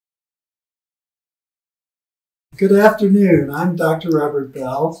Good afternoon. I'm Dr. Robert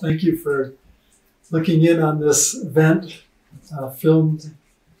Bell. Thank you for looking in on this event filmed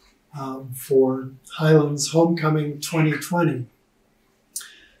for Highlands Homecoming 2020.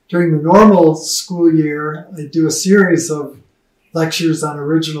 During the normal school year, I do a series of lectures on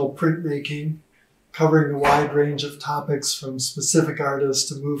original printmaking, covering a wide range of topics from specific artists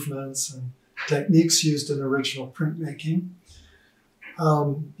to movements and techniques used in original printmaking.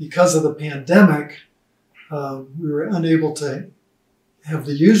 Because of the pandemic, we were unable to have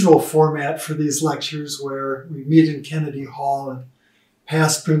the usual format for these lectures where we meet in Kennedy Hall and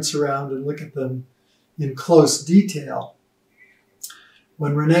pass prints around and look at them in close detail.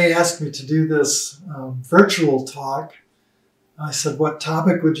 When Renee asked me to do this virtual talk, I said, "What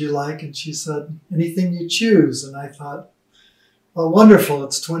topic would you like?" And she said, "Anything you choose." And I thought, well, wonderful,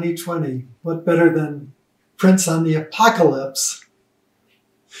 it's 2020. What better than prints on the apocalypse,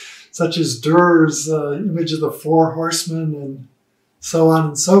 such as Durer's image of the four horsemen and so on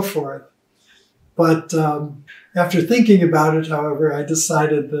and so forth. But after thinking about it, however, I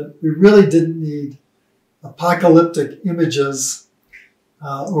decided that we really didn't need apocalyptic images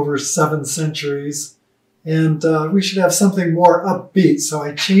over 7 centuries, and we should have something more upbeat. So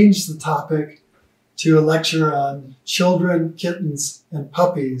I changed the topic to a lecture on children, kittens, and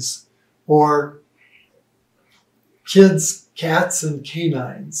puppies, or kids, cats, and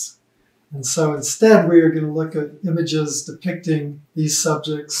canines. And so instead, we are going to look at images depicting these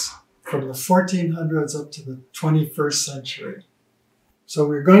subjects from the 1400s up to the 21st century. So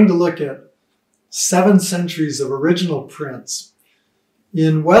we're going to look at 7 centuries of original prints.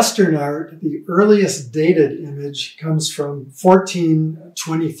 In Western art, the earliest dated image comes from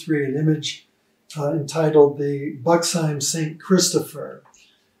 1423, an image entitled the Buxheim St. Christopher.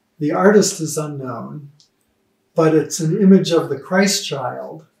 The artist is unknown, but it's an image of the Christ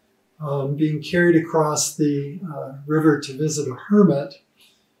child being carried across the river to visit a hermit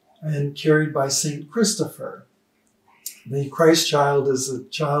and carried by St. Christopher. The Christ child is a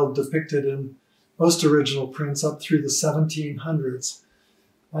child depicted in most original prints up through the 1700s.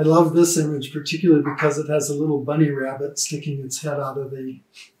 I love this image particularly because it has a little bunny rabbit sticking its head out of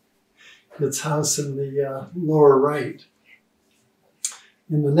its house in the lower right.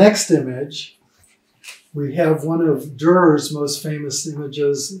 In the next image, we have one of Durer's most famous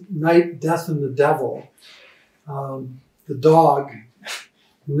images, Night, Death, and the Devil. The dog,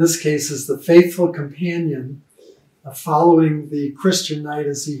 in this case, is the faithful companion following the Christian knight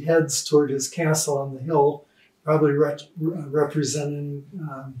as he heads toward his castle on the hill, probably representing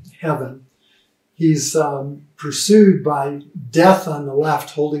heaven. He's pursued by Death on the left,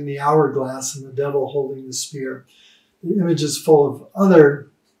 holding the hourglass, and the devil holding the spear. The image is full of other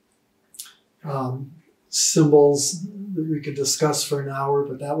symbols that we could discuss for an hour,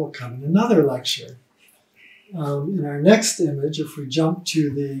 but that will come in another lecture. In our next image, if we jump to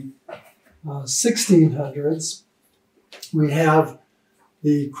the 1600s, we have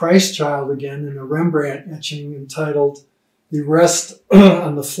the Christ child again in a Rembrandt etching entitled The Rest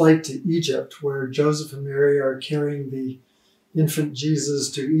on the Flight to Egypt, where Joseph and Mary are carrying the infant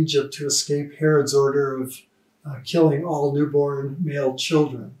Jesus to Egypt to escape Herod's order of killing all newborn male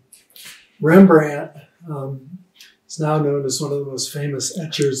children. Rembrandt is now known as one of the most famous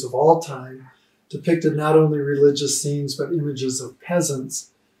etchers of all time, depicted not only religious scenes but images of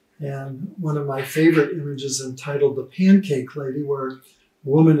peasants. And one of my favorite images entitled The Pancake Lady, where a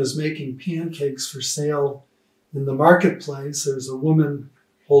woman is making pancakes for sale in the marketplace. There's a woman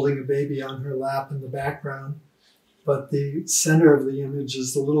holding a baby on her lap in the background, but the center of the image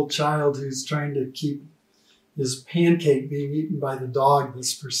is the little child who's trying to keep his pancake being eaten by the dog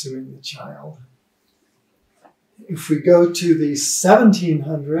that's pursuing the child. If we go to the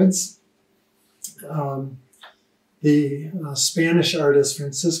 1700s, the Spanish artist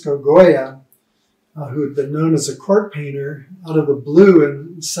Francisco Goya, who had been known as a court painter, out of the blue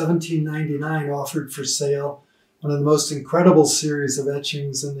in 1799 offered for sale one of the most incredible series of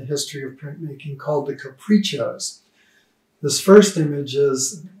etchings in the history of printmaking called the Caprichos. This first image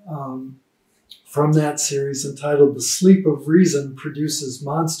is from that series entitled The Sleep of Reason Produces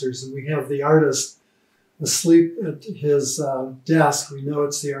Monsters, and we have the artist asleep at his desk. We know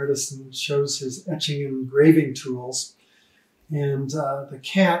it's the artist and shows his etching and engraving tools. And the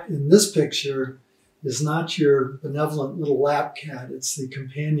cat in this picture is not your benevolent little lap cat. It's the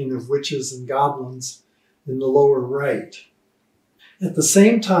companion of witches and goblins in the lower right. At the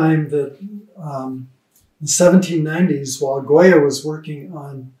same time that in the 1790s, while Goya was working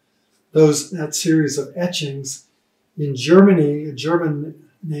on that series of etchings, in Germany, a German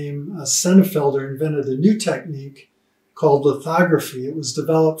named Sennefelder invented a new technique called lithography. It was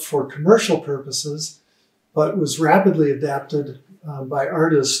developed for commercial purposes, but was rapidly adapted by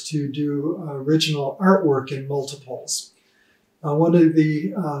artists to do original artwork in multiples. One of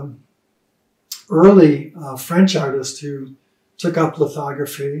the early French artists who took up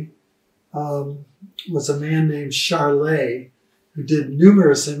lithography was a man named Charlet, who did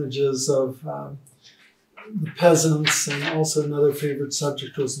numerous images of the peasants, and also another favorite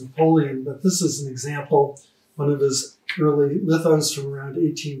subject was Napoleon. But this is an example, one of his early lithos from around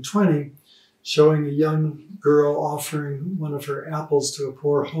 1820, showing a young girl offering one of her apples to a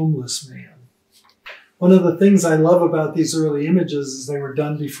poor homeless man. One of the things I love about these early images is they were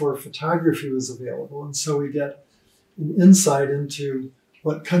done before photography was available, and so we get an insight into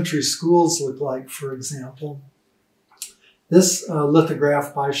what country schools look like, for example. This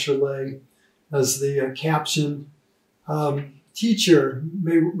lithograph by Charlet has the caption, "Teacher,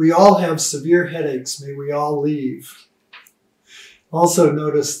 may we all have severe headaches, may we all leave." Also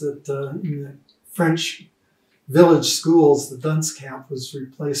notice that in the French village schools, the dunce cap was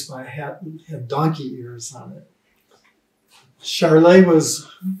replaced by a hat that had donkey ears on it. Charlet was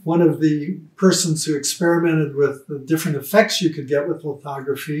one of the persons who experimented with the different effects you could get with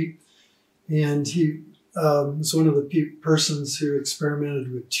lithography, and he was one of the persons who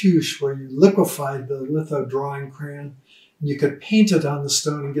experimented with touche, where you liquefied the litho drawing crayon and you could paint it on the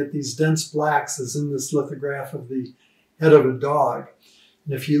stone and get these dense blacks, as in this lithograph of the head of a dog.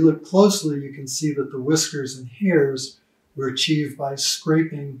 And if you look closely, you can see that the whiskers and hairs were achieved by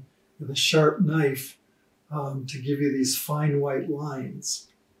scraping with a sharp knife to give you these fine white lines.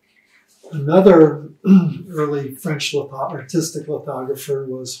 Another early French artistic lithographer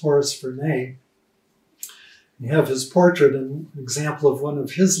was Horace Vernet. You have his portrait, and an example of one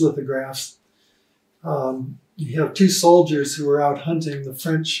of his lithographs. You have two soldiers who were out hunting. The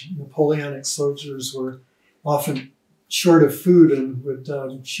French Napoleonic soldiers were often short of food and would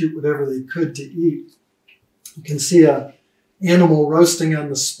shoot whatever they could to eat. You can see an animal roasting on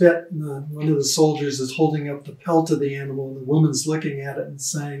the spit, and one of the soldiers is holding up the pelt of the animal, and the woman's looking at it and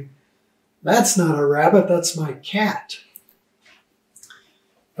saying, "That's not a rabbit, that's my cat."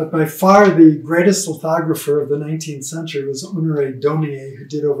 But by far the greatest lithographer of the 19th century was Honoré Daumier, who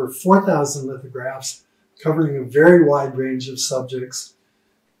did over 4,000 lithographs covering a very wide range of subjects,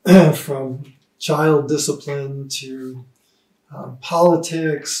 from child discipline to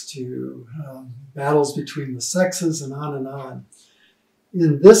politics to battles between the sexes, and on and on.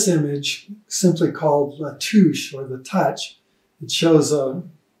 In this image, simply called La Touche, or the touch, it shows a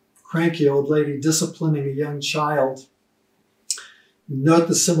cranky old lady disciplining a young child. Note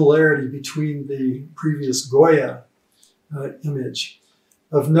the similarity between the previous Goya image.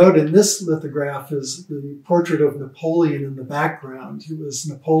 Of note in this lithograph is the portrait of Napoleon in the background. It was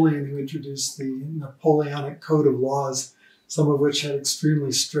Napoleon who introduced the Napoleonic Code of Laws, some of which had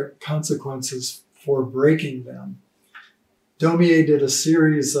extremely strict consequences for breaking them. Daumier did a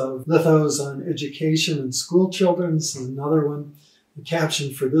series of lithos on education and school children. This is another one. The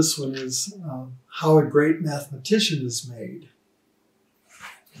caption for this one is, "How a Great Mathematician is Made."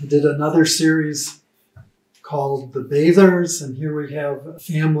 He did another series called The Bathers, and here we have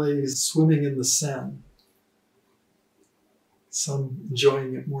families swimming in the Seine, some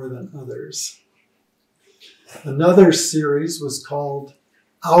enjoying it more than others. Another series was called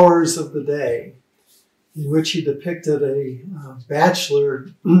Hours of the Day, in which he depicted a bachelor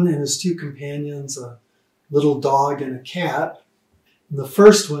and his two companions, a little dog and a cat. In the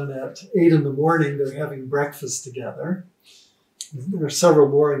first one, at 8 in the morning, they're having breakfast together. There are several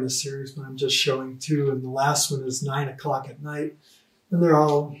more in the series, but I'm just showing two. And the last one is 9 o'clock at night. And they're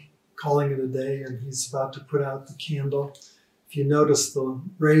all calling it a day, and he's about to put out the candle. If you notice, the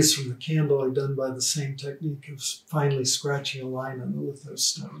rays from the candle are done by the same technique of finely scratching a line on the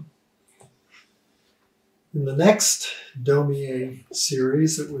lithostone. In the next Daumier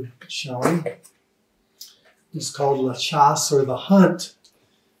series that we're showing is called La Chasse, or the Hunt.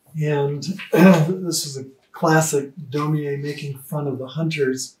 And this is a classic Daumier making fun of the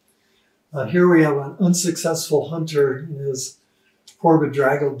hunters. Here we have an unsuccessful hunter and his poor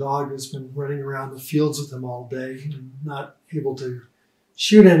bedraggled dog who's been running around the fields with him all day and not able to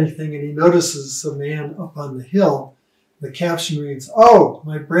shoot anything, and he notices a man up on the hill. The caption reads, "Oh,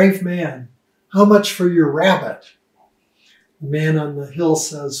 my brave man, how much for your rabbit?" The man on the hill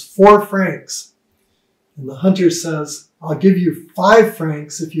says, 4 francs. And the hunter says, "I'll give you 5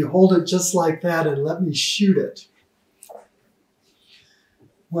 francs if you hold it just like that and let me shoot it."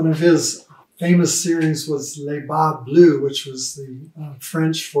 One of his famous series was Les Bas Bleus, which was the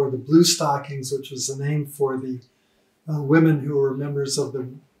French for the blue stockings, which was the name for the women who were members of the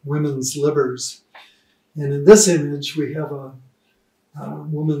women's libers. And in this image, we have a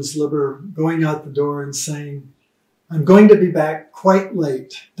woman's liber going out the door and saying, "I'm going to be back quite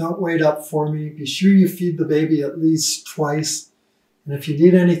late. Don't wait up for me. Be sure you feed the baby at least twice. And if you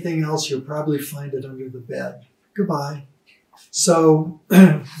need anything else, you'll probably find it under the bed. Goodbye." So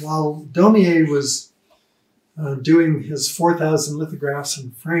while Daumier was doing his 4,000 lithographs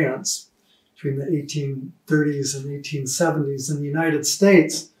in France between the 1830s and 1870s, in the United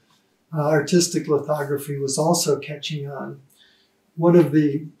States, artistic lithography was also catching on. One of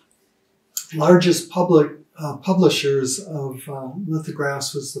the largest public publishers of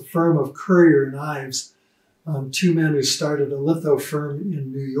lithographs was the firm of Currier and Ives, two men who started a litho firm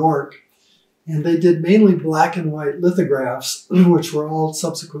in New York. And they did mainly black and white lithographs, which were all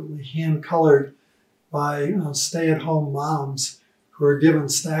subsequently hand-colored by stay-at-home moms who were given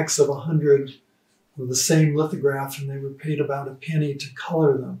stacks of 100 of the same lithograph, and they were paid about a penny to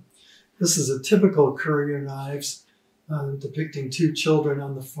color them. This is a typical Currier and Ives, depicting two children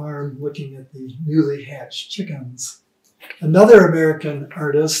on the farm looking at the newly hatched chickens. Another American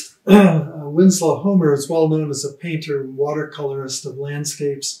artist, Winslow Homer, is well known as a painter and watercolorist of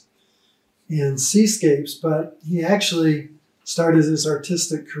landscapes and seascapes, but he actually started his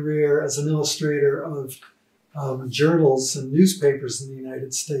artistic career as an illustrator of journals and newspapers in the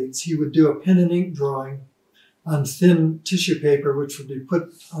United States. He would do a pen and ink drawing on thin tissue paper, which would be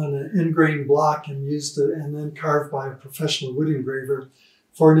put on an ingrained block and used and then carved by a professional wood engraver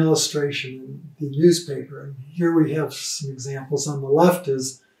for an illustration in the newspaper. And here we have some examples. On the left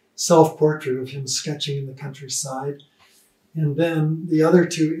is self-portrait of him sketching in the countryside. And then the other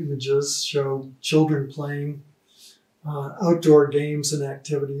two images show children playing outdoor games and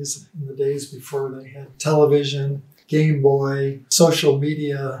activities in the days before they had television, Game Boy, social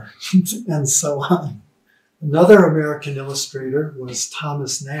media, and so on. Another American illustrator was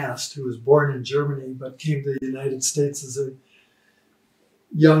Thomas Nast, who was born in Germany but came to the United States as a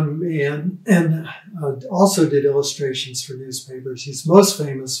young man and also did illustrations for newspapers. He's most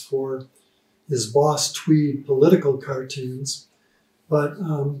famous for his Boss Tweed political cartoons, but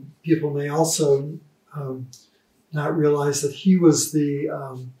people may also not realize that he was the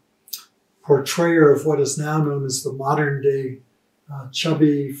portrayer of what is now known as the modern-day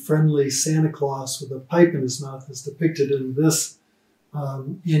chubby, friendly Santa Claus with a pipe in his mouth, as depicted in this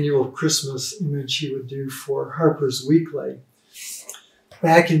annual Christmas image he would do for Harper's Weekly.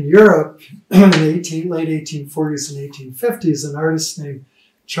 Back in Europe, in the late 1840s and 1850s, an artist named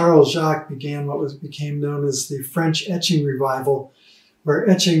Charles Jacques began what became known as the French etching revival, where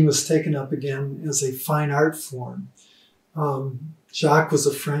etching was taken up again as a fine art form. Jacques was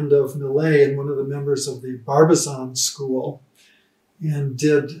a friend of Millet and one of the members of the Barbizon school, and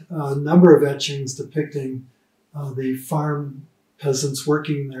did a number of etchings depicting the farm peasants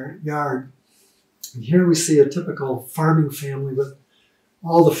working in their yard. And here we see a typical farming family with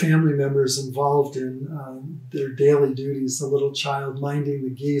all the family members involved in their daily duties, the little child minding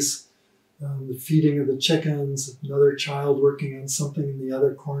the geese, the feeding of the chickens, another child working on something in the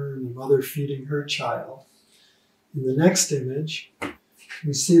other corner, and the mother feeding her child. In the next image,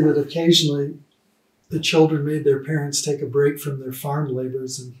 we see that occasionally the children made their parents take a break from their farm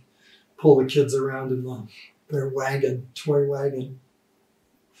labors and pull the kids around in their wagon, toy wagon.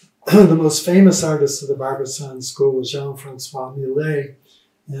 The most famous artist of the Barbizon school was Jean-Francois Millet,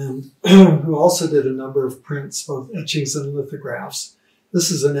 and who also did a number of prints, both etchings and lithographs.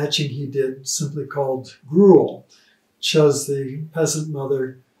 This is an etching he did simply called Gruel. It shows the peasant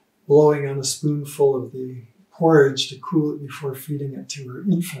mother blowing on a spoonful of the porridge to cool it before feeding it to her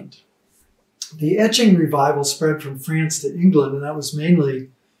infant. The etching revival spread from France to England, and that was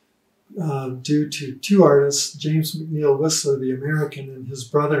mainly due to two artists, James McNeill Whistler, the American, and his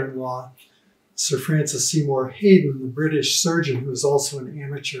brother-in-law, Sir Francis Seymour Hayden, the British surgeon, who was also an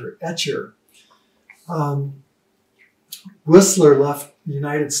amateur etcher. Whistler left the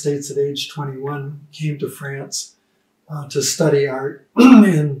United States at age 21, came to France to study art,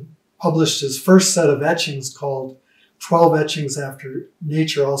 and published his first set of etchings called 12 Etchings After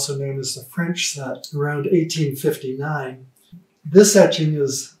Nature, also known as the French set, around 1859. This etching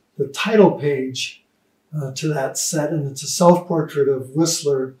is the title page to that set, and it's a self-portrait of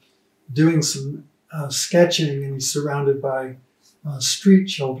Whistler doing some sketching, and he's surrounded by street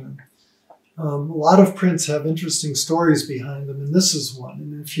children. A lot of prints have interesting stories behind them, and this is one.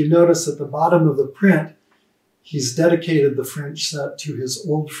 And if you notice at the bottom of the print, he's dedicated the French set to his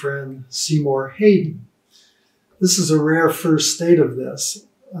old friend Seymour Hayden. This is a rare first state of this.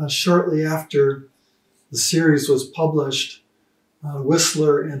 Shortly after the series was published,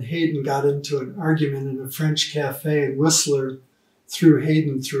 Whistler and Hayden got into an argument in a French cafe, and Whistler threw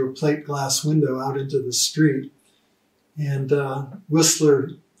Hayden through a plate glass window out into the street. And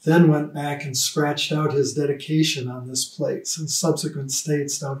Whistler then went back and scratched out his dedication on this plate. So subsequent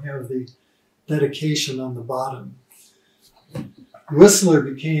states don't have the dedication on the bottom. Whistler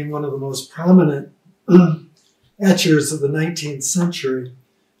became one of the most prominent etchers of the 19th century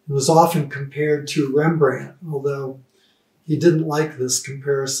and was often compared to Rembrandt, although he didn't like this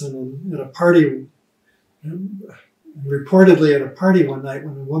comparison. And at a party, reportedly at a party one night,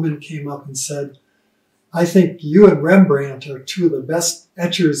 when a woman came up and said, "I think you and Rembrandt are two of the best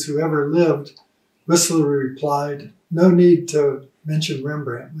etchers who ever lived," Whistler replied, "No need to mention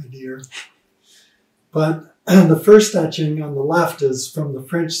Rembrandt, my dear." But the first etching on the left is from the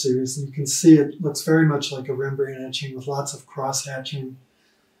French series, and you can see it looks very much like a Rembrandt etching with lots of cross-hatching.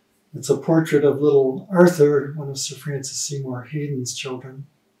 It's a portrait of little Arthur, one of Sir Francis Seymour Hayden's children.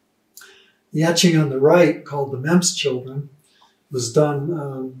 The etching on the right, called the Memps Children, was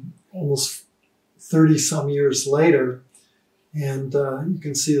done almost 30-some years later, and you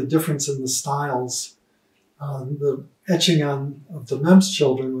can see the difference in the styles. The etching of the Memps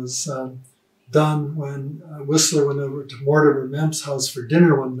Children was done when Whistler went over to Mortimer Memp's house for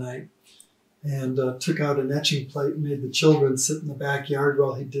dinner one night and took out an etching plate and made the children sit in the backyard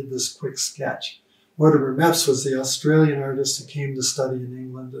while he did this quick sketch. Mortimer Memp's was the Australian artist who came to study in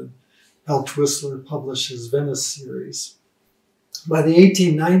England and helped Whistler publish his Venice series. By the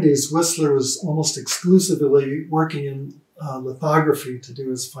 1890s, Whistler was almost exclusively working in lithography to do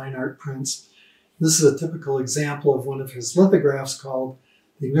his fine art prints. This is a typical example of one of his lithographs called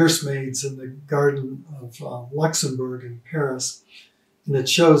 "The Nursemaids in the Garden of Luxembourg" in Paris. And it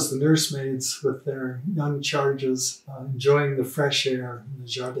shows the nursemaids with their young charges enjoying the fresh air in the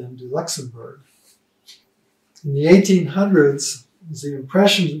Jardin du Luxembourg. In the 1800s, as the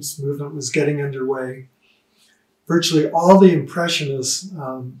Impressionist movement was getting underway, virtually all the Impressionists,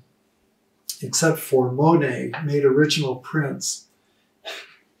 except for Monet, made original prints.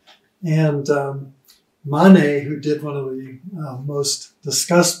 And Manet, who did one of the most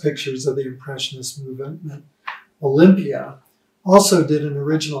discussed pictures of the Impressionist movement, Olympia, also did an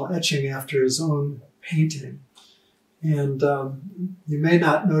original etching after his own painting. And you may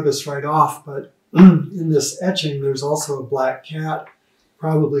not notice right off, but in this etching, there's also a black cat,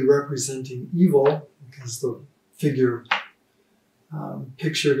 probably representing evil, because the figure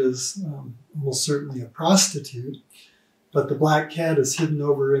pictured is almost certainly a prostitute. But the black cat is hidden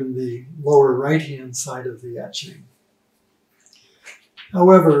over in the lower right-hand side of the etching.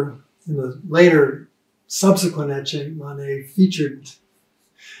 However, in the later subsequent etching, Monet featured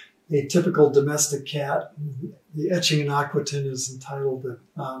a typical domestic cat. The etching in Aquitaine is entitled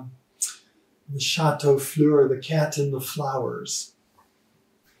the Chateau Fleur, the cat in the flowers.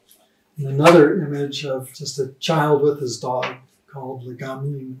 And another image of just a child with his dog called Le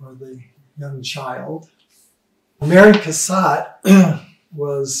Gamin, or the young child. Mary Cassatt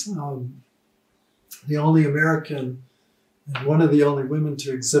was the only American and one of the only women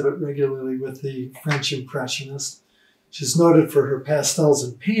to exhibit regularly with the French Impressionists. She's noted for her pastels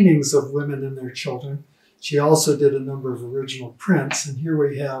and paintings of women and their children. She also did a number of original prints, and here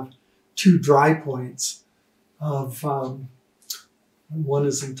we have two dry points of, one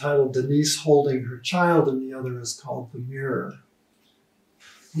is entitled Denise Holding Her Child, and the other is called The Mirror.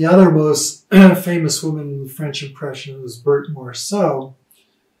 The other most famous woman in the French Impression was Berthe Morisot,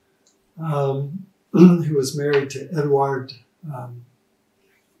 who was married to Edouard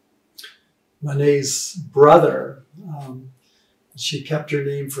Manet's brother. She kept her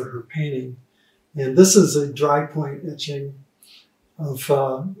name for her painting. And this is a dry point etching of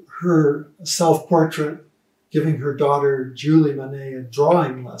her self-portrait giving her daughter Julie Manet a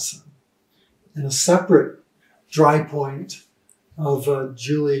drawing lesson, and a separate dry point of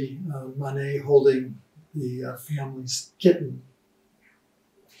Julie Manet holding the family's kitten.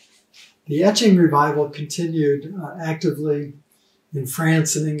 The etching revival continued actively in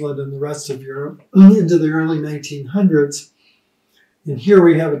France and England and the rest of Europe into the early 1900s. And here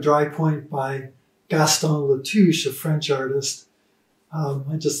we have a dry point by Gaston Latouche, a French artist.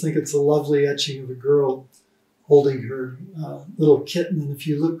 I just think it's a lovely etching of a girl holding her little kitten. And if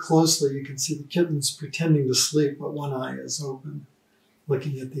you look closely, you can see the kitten's pretending to sleep, but one eye is open,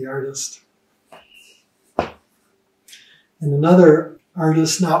 looking at the artist. And another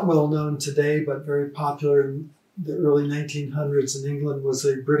artist not well known today, but very popular in the early 1900s in England, was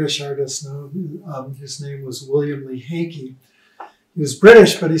a British artist his name was William Lee Hankey. He was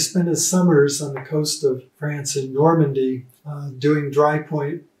British, but he spent his summers on the coast of France in Normandy doing dry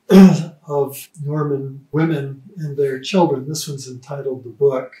point of Norman women and their children. This one's entitled The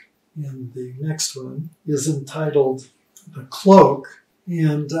Book, and the next one is entitled The Cloak.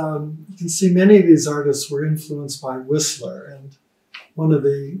 And you can see many of these artists were influenced by Whistler. And one of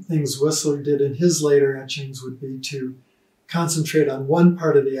the things Whistler did in his later etchings would be to concentrate on one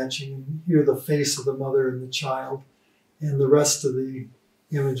part of the etching and here the face of the mother and the child, and the rest of the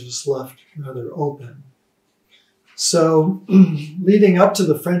image was left rather open. So leading up to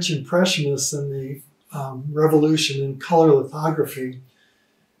the French Impressionists and the revolution in color lithography,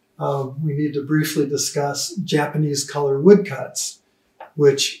 we need to briefly discuss Japanese color woodcuts,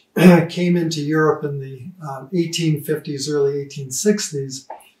 which came into Europe in the 1850s, early 1860s,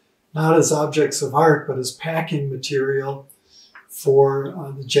 not as objects of art, but as packing material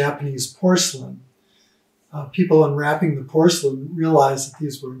for the Japanese porcelain. People unwrapping the porcelain realized that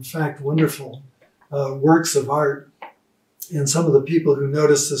these were in fact wonderful works of art. And some of the people who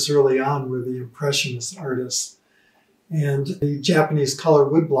noticed this early on were the Impressionist artists. And the Japanese color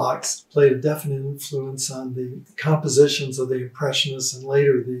woodblocks played a definite influence on the compositions of the Impressionists and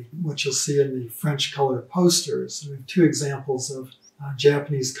later what you'll see in the French color posters. We have two examples of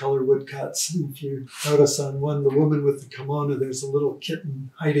Japanese color woodcuts. If you notice on one, the woman with the kimono, there's a little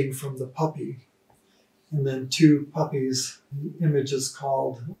kitten hiding from the puppy. And then two puppies. The image is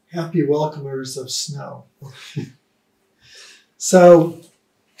called Happy Welcomers of Snow. So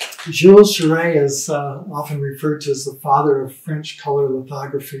Jules Cheret is often referred to as the father of French color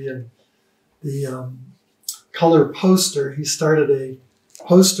lithography and the color poster. He started a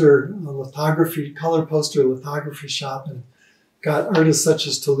color poster lithography shop and got artists such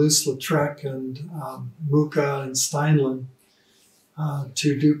as Toulouse-Lautrec and Mucha and Steinlen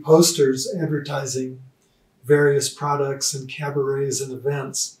to do posters advertising various products and cabarets and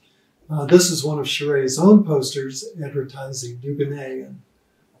events. This is one of Cheret's own posters advertising Dubonnet, and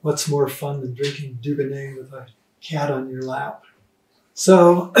what's more fun than drinking Dubonnet with a cat on your lap?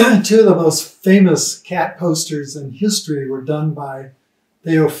 So two of the most famous cat posters in history were done by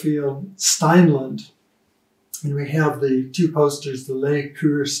Théophile Steinlen. And we have the two posters, the lait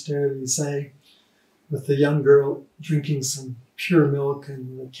pur stérilisé, with the young girl drinking some pure milk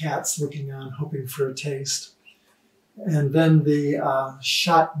and the cat's looking on, hoping for a taste. And then the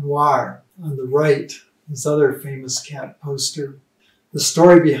Chat Noir on the right, this other famous cat poster. The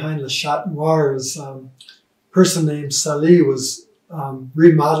story behind the Chat Noir is a person named Sally was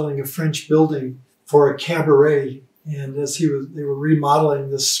remodeling a French building for a cabaret. And as they were remodeling,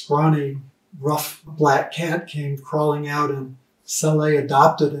 this scrawny, rough black cat came crawling out, and Sally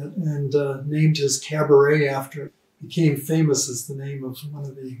adopted it and named his cabaret after it. It became famous as the name of one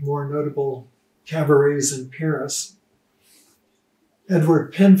of the more notable cabarets in Paris.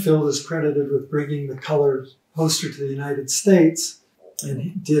 Edward Penfield is credited with bringing the color poster to the United States, and he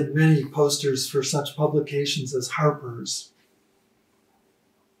did many posters for such publications as Harper's.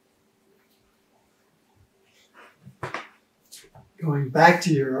 Going back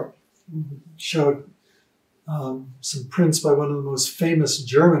to Europe, we showed some prints by one of the most famous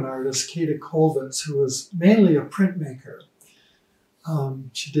German artists, Käthe Kollwitz, who was mainly a printmaker.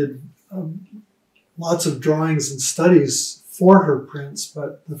 She did lots of drawings and studies for her prints,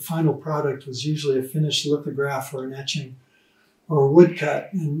 but the final product was usually a finished lithograph or an etching or a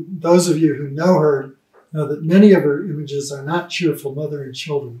woodcut. And those of you who know her know that many of her images are not cheerful mother and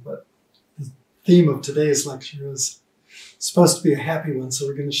children, but the theme of today's lecture is supposed to be a happy one, so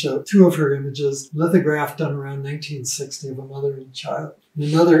we're going to show two of her images, lithograph done around 1960 of a mother and child, and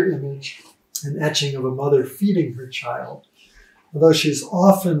another image, an etching of a mother feeding her child. Although she's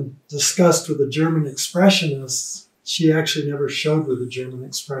often discussed with the German Expressionists, she actually never showed with the German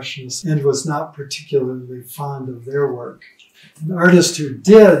Expressionists and was not particularly fond of their work. An artist who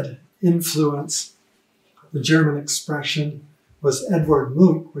did influence the German expression was Edvard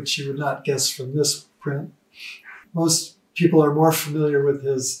Munch, which you would not guess from this print. Most people are more familiar with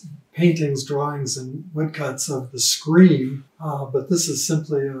his paintings, drawings, and woodcuts of the Scream, but this is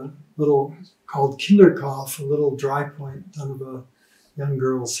simply a little called Kinderkopf, a little dry point done of a young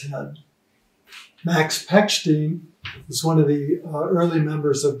girl's head. Max Pechstein was one of the early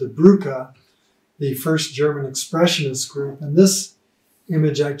members of Die Brücke, the first German expressionist group, and this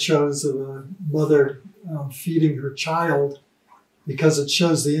image I chose of a mother feeding her child because it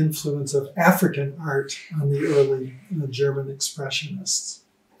shows the influence of African art on the early German expressionists.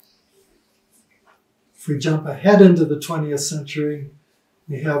 If we jump ahead into the 20th century,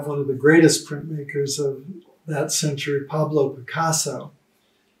 we have one of the greatest printmakers of that century, Pablo Picasso.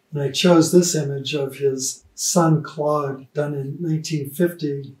 And I chose this image of his son Claude, done in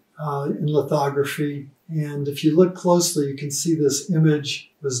 1950 in lithography. And if you look closely, you can see this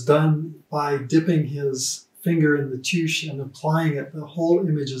image was done by dipping his finger in the touche and applying it. The whole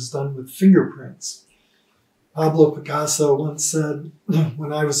image is done with fingerprints. Pablo Picasso once said,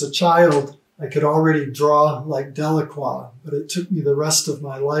 when I was a child, I could already draw like Delacroix, but it took me the rest of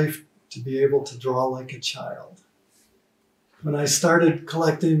my life to be able to draw like a child. When I started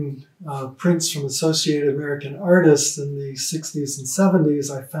collecting prints from Associated American artists in the 60s and 70s,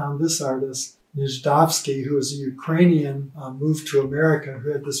 I found this artist, Nijdovsky, who was a Ukrainian, moved to America,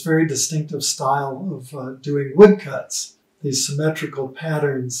 who had this very distinctive style of doing woodcuts, these symmetrical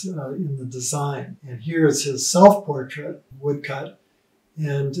patterns in the design. And here is his self-portrait woodcut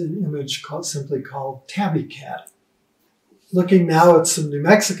and an image simply called Tabby Cat. Looking now at some New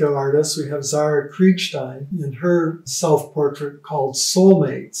Mexico artists, we have Zara Kriegstein in her self-portrait called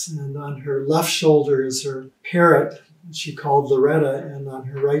Soulmates. And on her left shoulder is her parrot, that she called Loretta, and on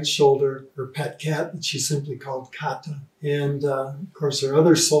her right shoulder, her pet cat that she simply called Kata. And of course, her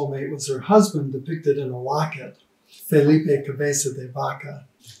other soulmate was her husband, depicted in a locket, Felipe Cabeza de Vaca.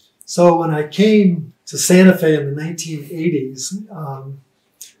 So when I came to Santa Fe in the 1980s,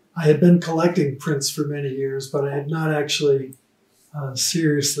 I had been collecting prints for many years, but I had not actually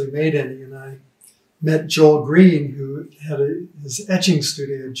seriously made any. And I met Joel Green, who had his etching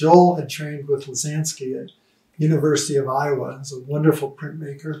studio. Joel had trained with Lasansky at University of Iowa. He's a wonderful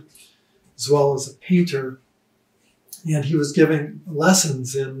printmaker, as well as a painter. And he was giving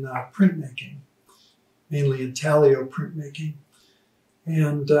lessons in printmaking, mainly intaglio printmaking.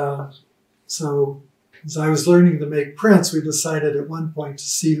 And so as I was learning to make prints, we decided at one point to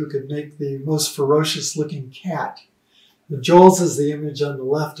see who could make the most ferocious looking cat. Now, Joel's is the image on the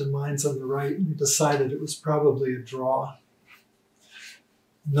left and mine's on the right, and we decided it was probably a draw.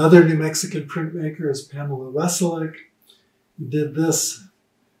 Another New Mexican printmaker is Pamela Weselick, who did this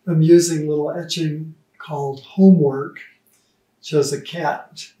amusing little etching called Homework, which has a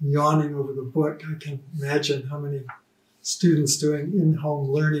cat yawning over the book. I can imagine how many students doing in-home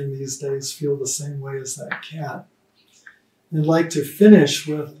learning these days feel the same way as that cat. And I'd like to finish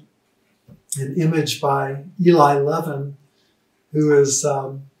with an image by Eli Levin, who is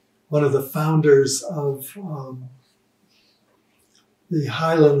one of the founders of the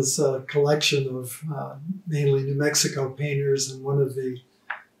Highlands collection of mainly New Mexico painters, and one of the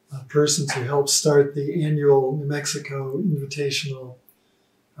persons who helped start the annual New Mexico Invitational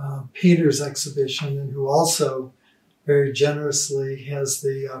Painters Exhibition, and who also very generously has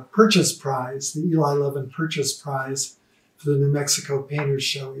the purchase prize, the Eli Levin Purchase Prize for the New Mexico Painters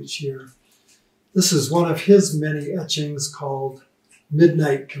Show each year. This is one of his many etchings called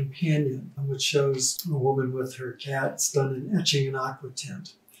Midnight Companion, which shows a woman with her cats done in etching in aqua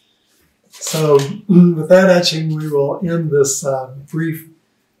tint. So with that etching, we will end this brief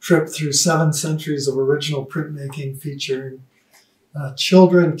trip through 7 centuries of original printmaking featuring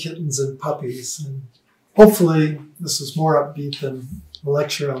children, kittens, and puppies. And hopefully this was more upbeat than a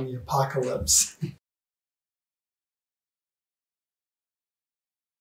lecture on the apocalypse.